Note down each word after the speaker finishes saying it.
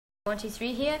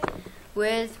123 here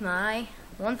with my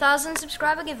 1000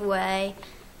 subscriber giveaway.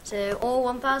 So all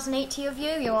 1080 of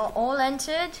you, you are all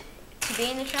entered to be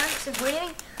in the chance of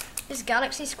winning this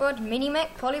Galaxy Squad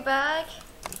Mini-Mech Polybag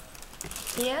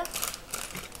here.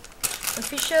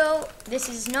 Official, this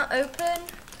is not open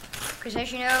because,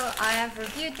 as you know, I have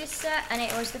reviewed this set and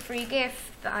it was the free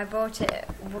gift, but I bought it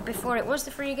before it was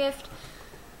the free gift.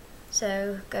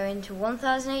 So going to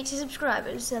 1080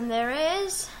 subscribers, and there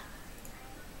is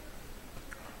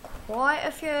quite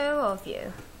a few of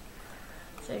you.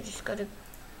 So just got to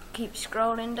keep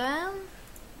scrolling down.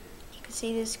 You can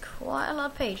see there's quite a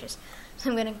lot of pages. So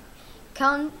I'm going to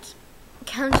count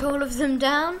all of them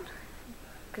down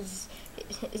because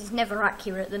it's never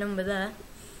accurate, the number there.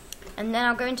 And then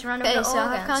I'll go into random. Okay, so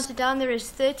I've counted down. There is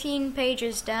 13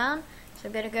 pages down. So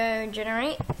I'm going to go and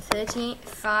generate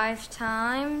 5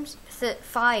 times.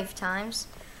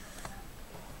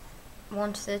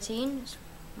 1 to 13.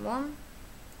 1,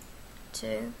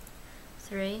 2,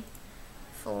 3,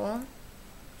 4,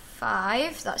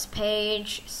 5. That's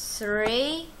page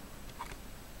 3.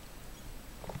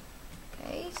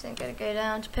 Okay, so I'm going to go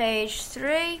down to page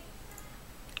 3.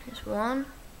 There's 1,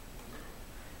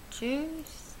 2,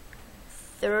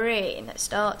 3. And that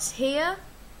starts here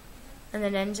and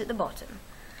then ends at the bottom.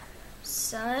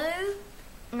 So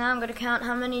now I'm going to count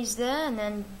how many is there and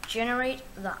then generate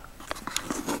that.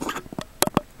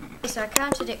 So I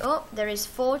counted it up, there is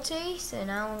 40, so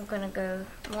now I'm going to go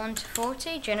 1 to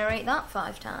 40, generate that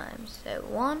 5 times. So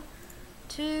 1,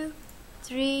 2,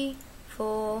 3,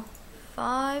 4,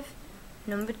 5,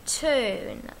 number 2,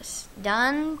 and that's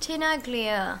Dan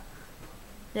Tinaglia.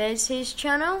 There's his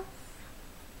channel.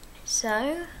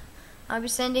 So I'll be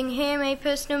sending him a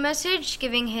personal message,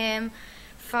 giving him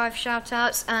 5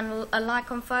 shoutouts and a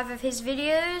like on 5 of his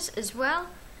videos as well.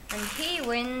 And he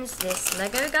wins this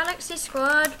LEGO Galaxy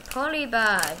Squad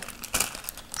Polybag.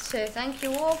 So thank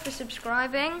you all for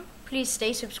subscribing. Please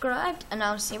stay subscribed and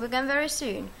I'll see you again very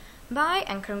soon. Bye,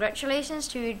 and congratulations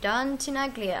to Dan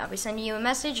Tinaglia. I'll be sending you a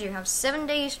message. You have 7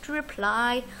 days to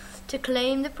reply to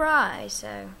claim the prize.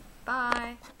 So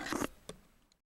bye.